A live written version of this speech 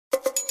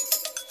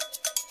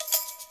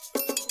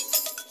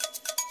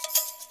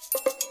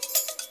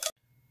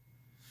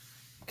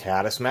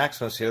Caddis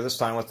Maximus here, this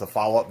time with the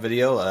follow-up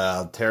video,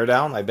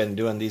 Teardown. I've been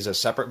doing these as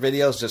separate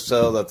videos just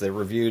so that the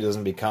review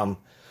doesn't become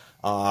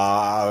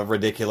a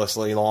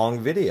ridiculously long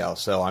video.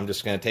 So I'm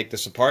just going to take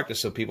this apart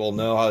just so people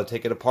know how to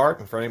take it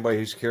apart, and for anybody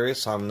who's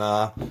curious on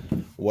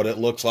what it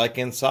looks like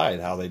inside,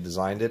 how they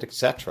designed it,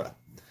 etc.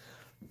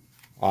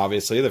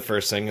 Obviously, the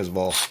first thing is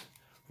we'll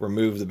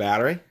remove the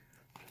battery,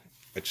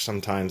 which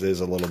sometimes is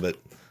a little bit,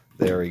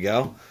 there we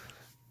go.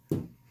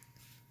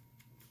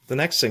 The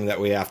next thing that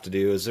we have to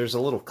do is there's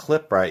a little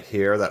clip right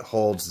here that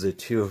holds the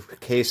two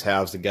case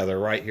halves together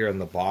right here in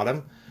the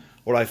bottom.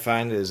 What I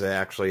find is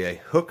actually a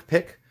hook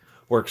pick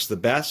works the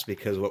best,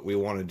 because what we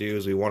want to do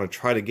is we want to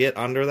try to get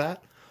under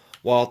that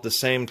while at the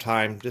same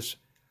time just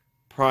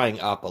prying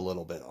up a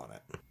little bit on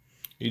it.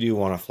 You do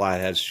want a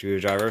flathead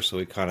screwdriver, so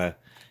we kind of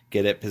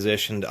get it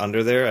positioned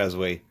under there. As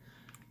we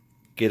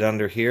get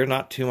under here,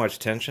 not too much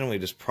tension, we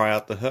just pry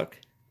out the hook.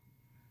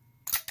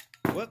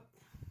 Whoop.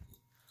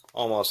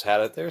 Almost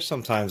had it there.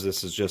 Sometimes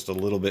this is just a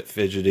little bit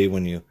fidgety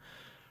when you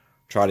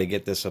try to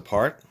get this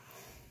apart.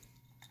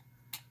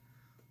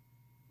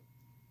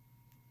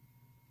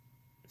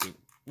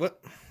 What?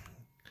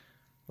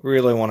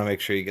 Really want to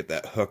make sure you get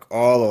that hook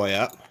all the way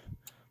up,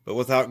 but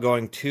without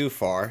going too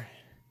far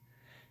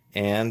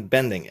and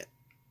bending it.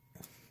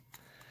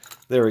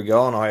 There we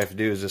go, and all I have to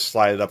do is just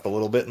slide it up a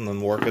little bit and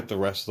then work it the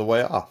rest of the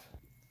way off.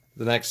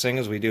 The next thing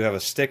is we do have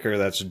a sticker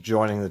that's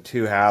joining the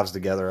two halves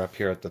together up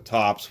here at the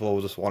top, so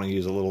we'll just want to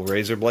use a little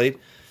razor blade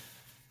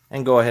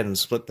and go ahead and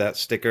split that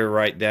sticker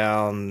right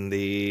down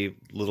the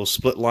little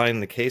split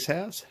line the case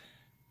has.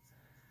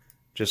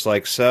 Just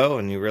like so,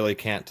 and you really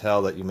can't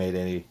tell that you made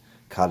any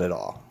cut at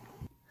all.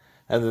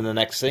 And then the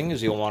next thing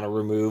is you'll want to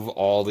remove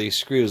all these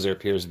screws. There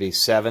appears to be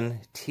 7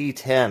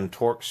 T10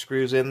 Torx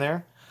screws in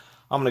there.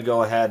 I'm going to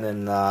go ahead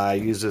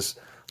and use this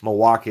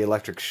Milwaukee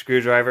electric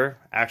screwdriver.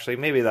 Actually,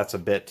 maybe that's a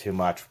bit too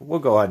much. We'll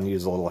go ahead and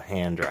use a little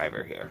hand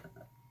driver here.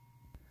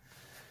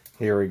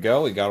 Here we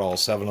go. We got all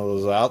 7 of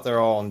those out. They're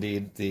all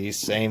indeed the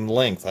same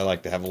length. I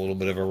like to have a little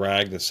bit of a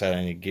rag to set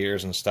any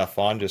gears and stuff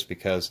on, just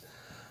because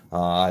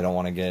I don't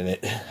want to get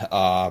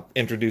it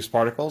introduce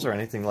particles or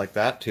anything like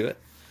that to it.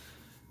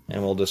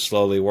 And we'll just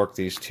slowly work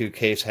these two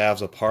case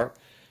halves apart.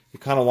 You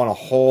kind of want to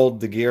hold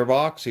the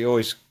gearbox. You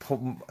always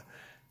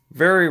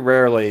very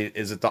rarely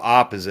is it the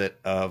opposite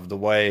of the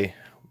way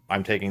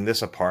I'm taking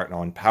this apart.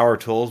 Now, in power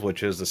tools,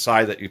 which is the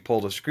side that you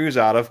pull the screws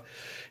out of,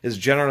 is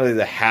generally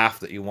the half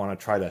that you want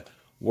to try to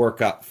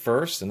work up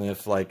first. And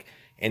if like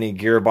any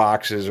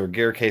gearboxes or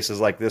gear cases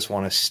like this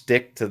want to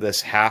stick to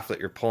this half that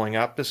you're pulling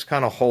up, just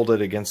kind of hold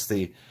it against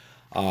the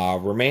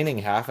remaining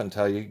half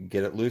until you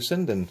get it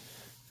loosened, and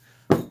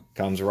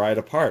comes right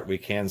apart. We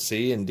can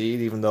see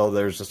indeed, even though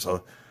there's just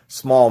a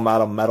small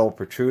amount of metal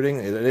protruding,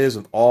 it is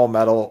all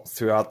metal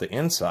throughout the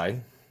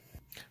inside.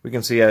 We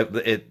can see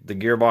the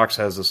gearbox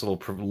has this little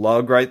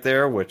lug right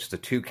there, which the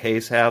two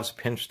case halves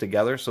pinch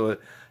together, so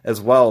as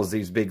well as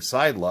these big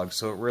side lugs,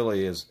 so it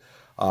really is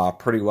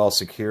pretty well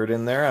secured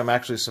in there. I'm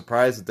actually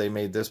surprised that they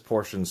made this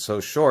portion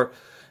so short,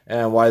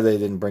 and why they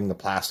didn't bring the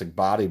plastic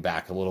body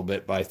back a little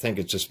bit, but I think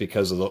it's just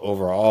because of the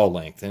overall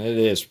length, and it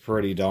is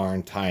pretty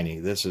darn tiny.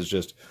 This is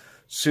just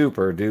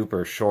super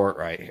duper short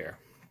right here.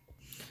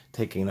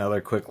 Taking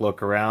another quick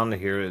look around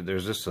here,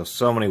 there's just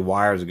so many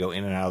wires that go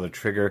in and out of the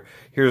trigger.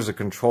 Here's the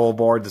control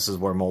board. This is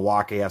where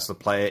Milwaukee has to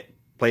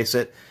place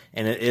it,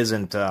 and it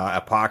isn't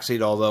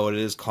epoxied, although it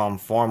is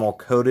conformal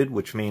coated,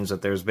 which means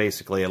that there's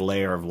basically a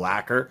layer of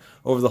lacquer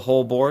over the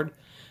whole board.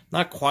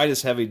 Not quite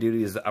as heavy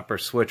duty as the upper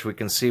switch. We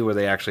can see where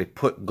they actually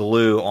put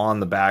glue on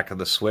the back of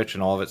the switch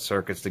and all of its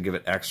circuits to give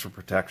it extra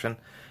protection.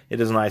 It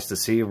is nice to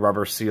see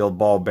rubber sealed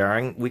ball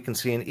bearing. We can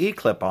see an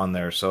E-clip on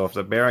there, so if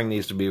the bearing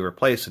needs to be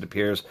replaced, it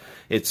appears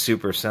it's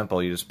super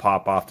simple. You just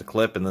pop off the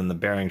clip, and then the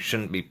bearing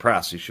shouldn't be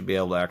pressed. You should be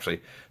able to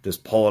actually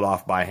just pull it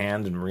off by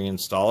hand and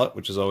reinstall it,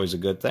 which is always a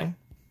good thing.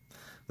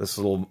 This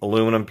little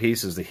aluminum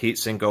piece is the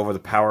heatsink over the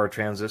power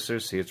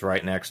transistors. See, it's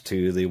right next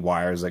to the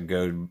wires that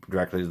go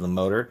directly to the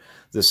motor.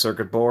 This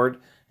circuit board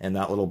and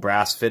that little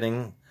brass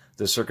fitting.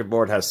 The circuit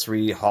board has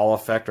 3 Hall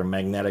effect or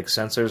magnetic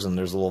sensors, and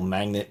there's a little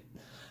magnet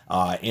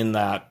in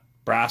that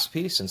brass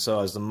piece, and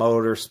so as the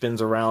motor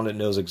spins around, it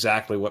knows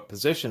exactly what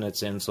position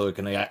it's in, so it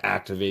can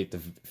activate the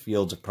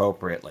fields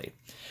appropriately.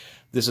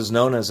 This is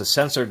known as a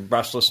censored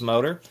brushless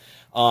motor.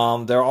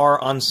 There are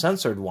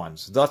uncensored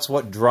ones. That's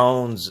what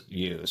drones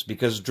use,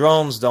 because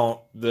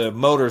the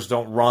motors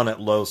don't run at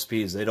low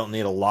speeds. They don't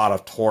need a lot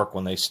of torque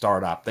when they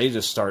start up. They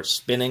just start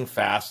spinning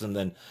fast and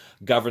then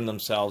govern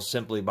themselves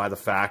simply by the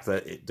fact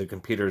that the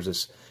computer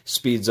just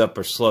speeds up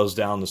or slows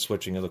down the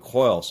switching of the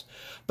coils.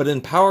 But in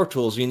power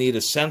tools, you need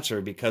a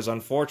sensor, because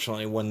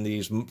unfortunately when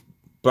these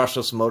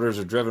brushless motors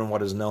are driven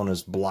what is known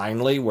as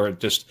blindly, where it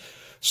just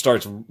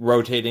starts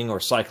rotating or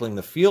cycling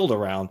the field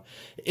around,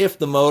 if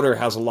the motor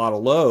has a lot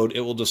of load, it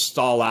will just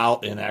stall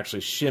out and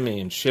actually shimmy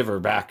and shiver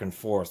back and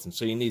forth. And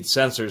so you need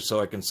sensors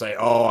so it can say,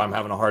 oh, I'm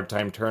having a hard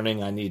time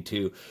turning. I need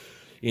to,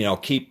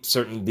 keep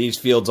these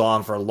fields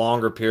on for a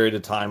longer period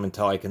of time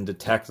until I can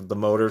detect that the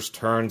motor's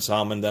turned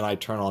some, and then I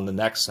turn on the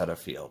next set of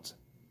fields.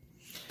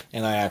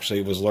 And I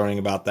actually was learning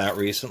about that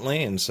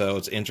recently, and so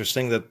it's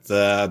interesting that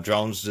the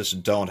drones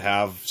just don't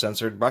have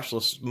sensored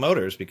brushless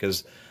motors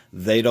because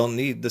they don't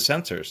need the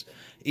sensors.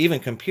 Even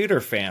computer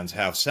fans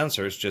have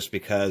sensors just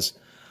because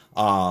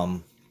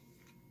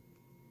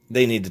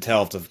they need to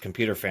tell if the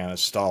computer fan is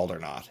stalled or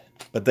not.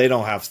 But they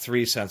don't have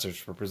 3 sensors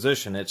for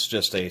position. It's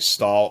just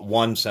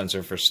one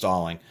sensor for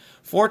stalling.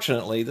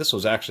 Fortunately, this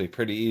was actually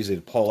pretty easy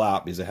to pull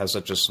out because it has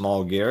such a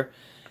small gear,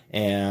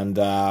 and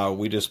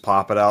we just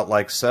pop it out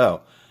like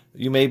so.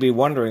 You may be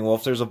wondering, well,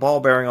 if there's a ball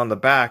bearing on the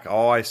back,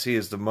 all I see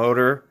is the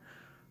motor,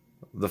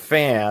 the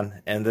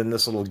fan, and then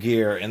this little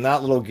gear. And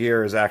that little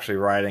gear is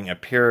actually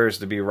appears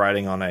to be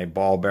riding on a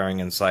ball bearing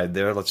inside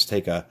there. Let's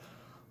take a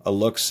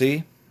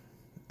look-see.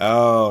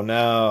 Oh,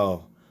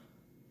 no.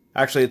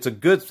 Actually, it's a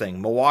good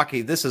thing.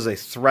 Milwaukee, this is a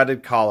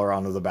threaded collar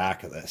onto the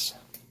back of this.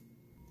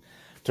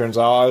 Turns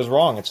out I was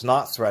wrong. It's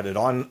not threaded.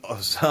 On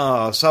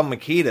some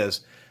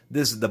Makitas,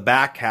 the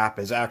back cap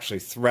is actually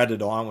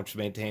threaded on, which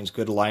maintains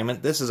good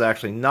alignment. This is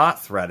actually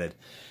not threaded.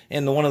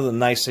 And one of the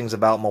nice things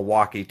about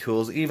Milwaukee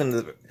tools, even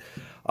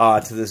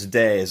to this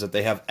day, is that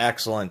they have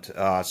excellent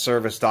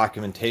service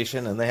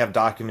documentation, and they have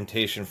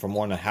documentation for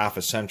more than half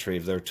a century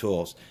of their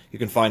tools. You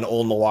can find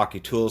old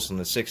Milwaukee tools from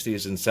the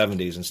 60s and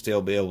 70s and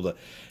still be able to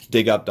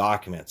dig up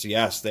documents.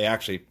 Yes, they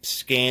actually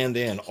scanned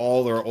in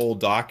all their old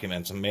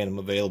documents and made them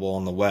available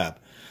on the web.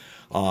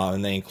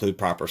 And they include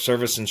proper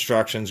service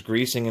instructions,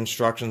 greasing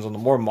instructions. On the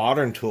more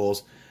modern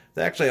tools,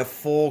 they actually have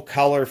full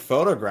color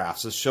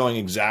photographs that's showing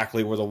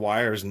exactly where the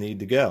wires need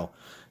to go.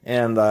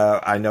 And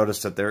I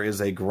noticed that there is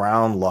a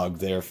ground lug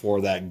there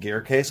for that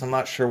gear case. I'm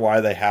not sure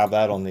why they have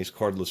that on these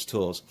cordless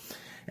tools.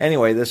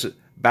 Anyway, this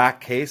back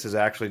case is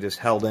actually just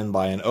held in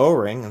by an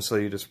O-ring, and so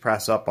you just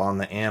press up on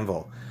the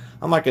anvil.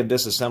 I'm not going to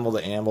disassemble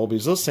the anvil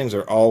because those things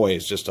are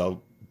always just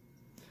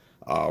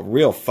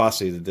real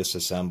fussy to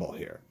disassemble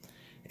here.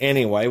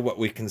 Anyway, what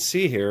we can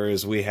see here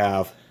is we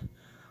have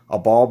a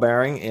ball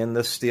bearing in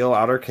the steel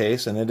outer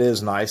case, and it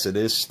is nice. It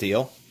is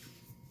steel.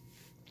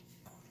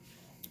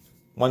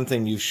 One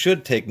thing you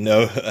should take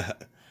note,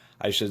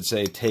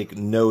 take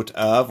note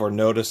of or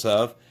notice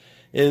of,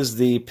 is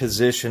the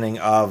positioning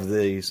of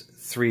these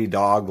 3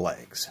 dog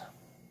legs.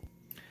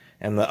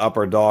 And the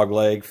upper dog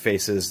leg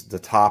faces the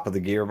top of the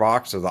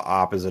gearbox, or the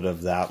opposite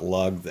of that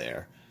lug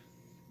there.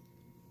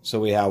 So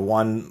we have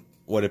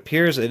what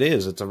appears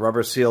it's a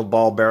rubber sealed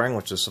ball bearing,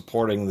 which is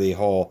supporting the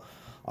whole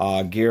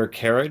gear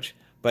carriage.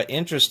 But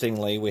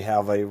interestingly, we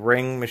have a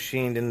ring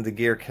machined into the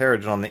gear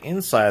carriage, and on the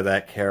inside of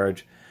that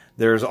carriage,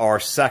 there's our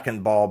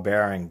second ball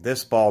bearing.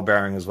 This ball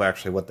bearing is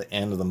actually what the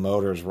end of the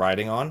motor is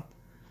riding on.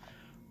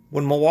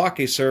 When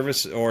Milwaukee says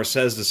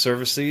to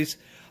service these,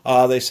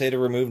 they say to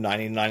remove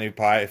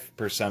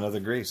 90-95% of the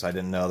grease. I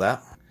didn't know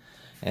that.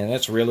 And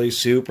it's really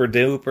super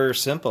duper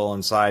simple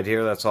inside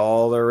here. That's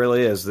all there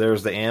really is.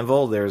 There's the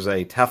anvil. There's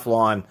a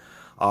Teflon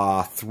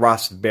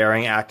thrust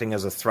bearing acting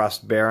as a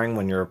thrust bearing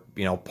when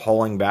you're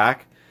pulling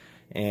back.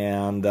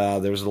 And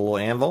there's a little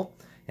anvil.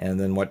 And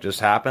then what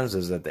just happens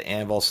is that the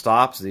anvil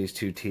stops. These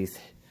 2 teeth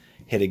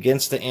hit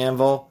against the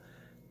anvil.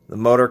 The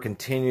motor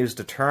continues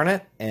to turn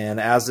it. And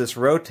as this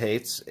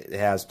rotates, it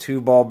has 2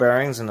 ball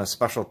bearings and a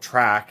special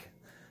track.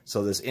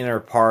 So this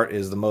inner part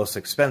is the most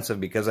expensive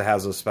because it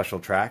has those special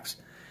tracks.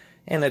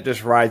 And it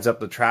just rides up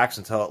the tracks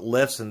until it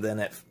lifts, and then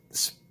it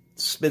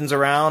spins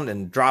around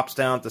and drops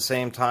down at the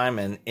same time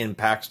and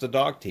impacts the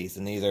dog teeth.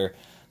 And either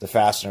the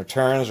fastener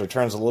turns or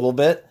turns a little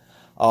bit,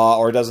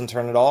 or it doesn't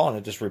turn at all, and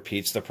it just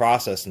repeats the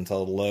process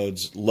until it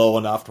loads low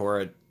enough to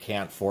where it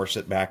can't force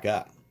it back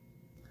up.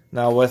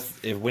 Now,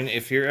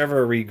 if you're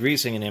ever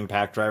re-greasing an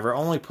impact driver,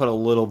 only put a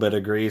little bit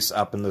of grease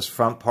up in this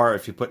front part.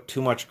 If you put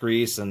too much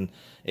grease, then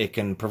it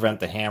can prevent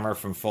the hammer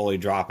from fully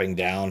dropping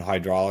down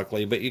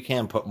hydraulically, but you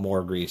can put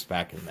more grease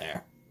back in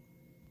there.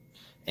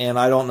 And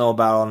I don't know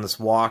about on this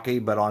Milwaukee,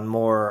 but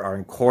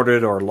on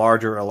corded or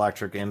larger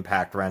electric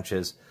impact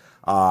wrenches,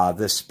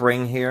 this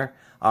spring here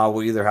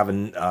will either have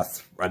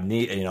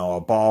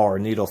a ball or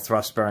needle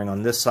thrust bearing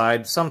on this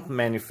side. Some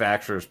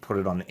manufacturers put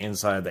it on the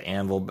inside of the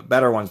anvil, but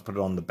better ones put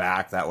it on the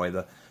back. That way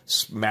the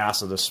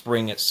mass of the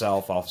spring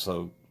itself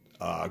also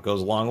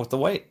goes along with the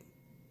weight.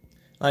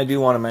 I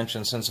do want to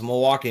mention, since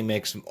Milwaukee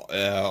makes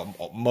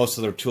most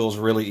of their tools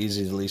really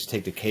easy to at least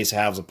take the case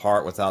halves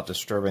apart without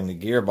disturbing the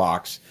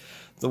gearbox,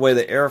 the way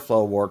the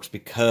airflow works,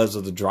 because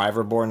of the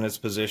driver board in its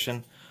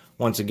position,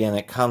 once again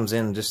it comes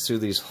in just through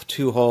these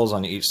 2 holes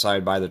on each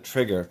side by the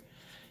trigger.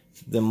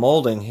 The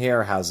molding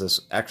here has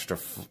this extra,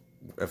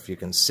 if you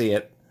can see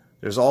it,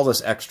 there's all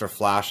this extra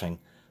flashing.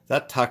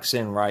 That tucks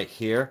in right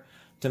here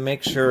to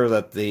make sure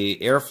that the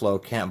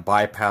airflow can't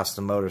bypass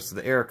the motor. So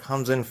the air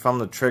comes in from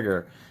the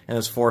trigger and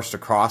is forced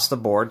across the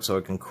board so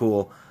it can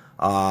cool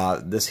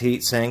this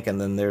heat sink. And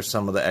then there's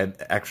some of the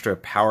extra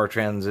power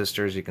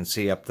transistors you can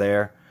see up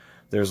there.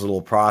 There's a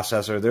little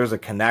processor. There's a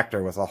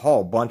connector with a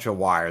whole bunch of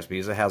wires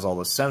because it has all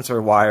the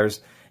sensor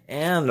wires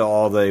and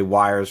all the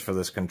wires for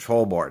this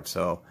control board.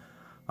 So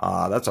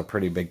that's a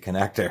pretty big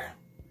connector.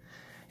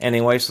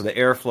 Anyway, so the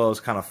airflow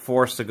is kind of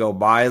forced to go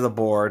by the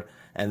board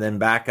and then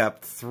back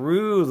up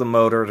through the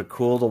motor to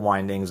cool the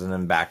windings and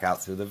then back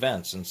out through the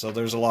vents. And so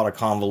there's a lot of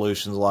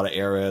convolutions, a lot of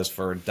areas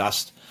for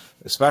dust,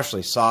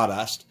 especially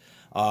sawdust,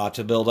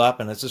 to build up.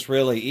 And it's just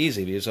really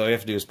easy because all you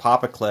have to do is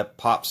pop a clip,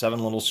 pop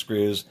 7 little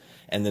screws,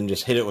 and then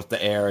just hit it with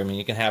the air. I mean,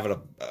 you can have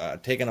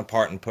it taken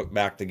apart and put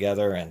back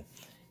together in,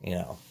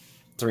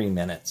 3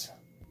 minutes.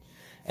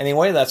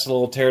 Anyway, that's a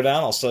little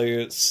teardown.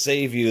 I'll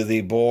save you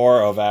the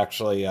bore of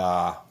actually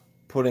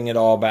putting it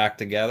all back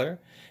together.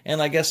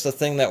 And I guess the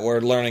thing that we're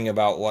learning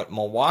about what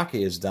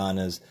Milwaukee has done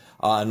is,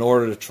 in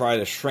order to try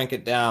to shrink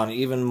it down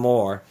even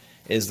more,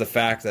 is the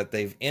fact that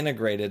they've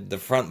integrated the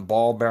front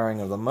ball bearing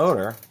of the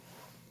motor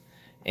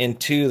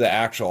into the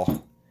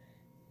actual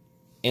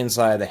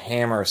inside of the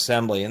hammer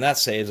assembly, and that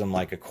saves them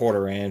like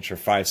 1/4 inch or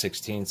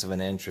 5/16 of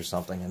an inch or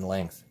something in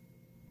length.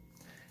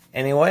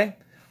 Anyway,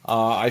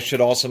 I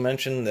should also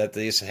mention that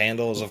this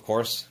handle is, of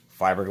course,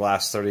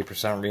 fiberglass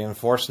 30%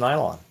 reinforced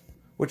nylon,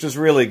 which is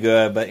really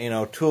good, but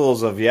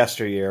tools of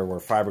yesteryear were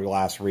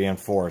fiberglass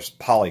reinforced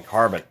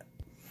polycarbonate.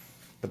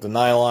 But the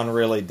nylon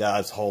really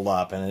does hold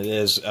up, and it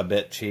is a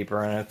bit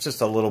cheaper, and it's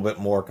just a little bit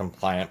more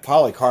compliant.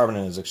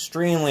 Polycarbonate is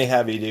extremely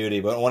heavy duty,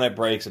 but when it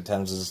breaks, it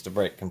tends just to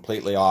break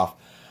completely off,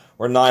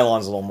 where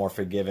nylon's a little more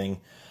forgiving,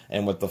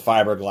 and with the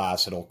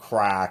fiberglass, it'll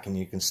crack, and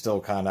you can still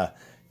kind of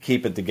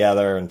keep it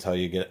together until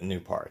you get new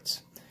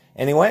parts.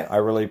 Anyway, I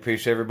really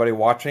appreciate everybody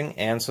watching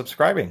and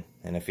subscribing,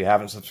 and if you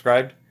haven't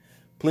subscribed,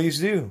 please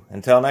do.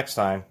 Until next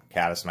time,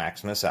 Catus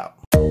Maximus out.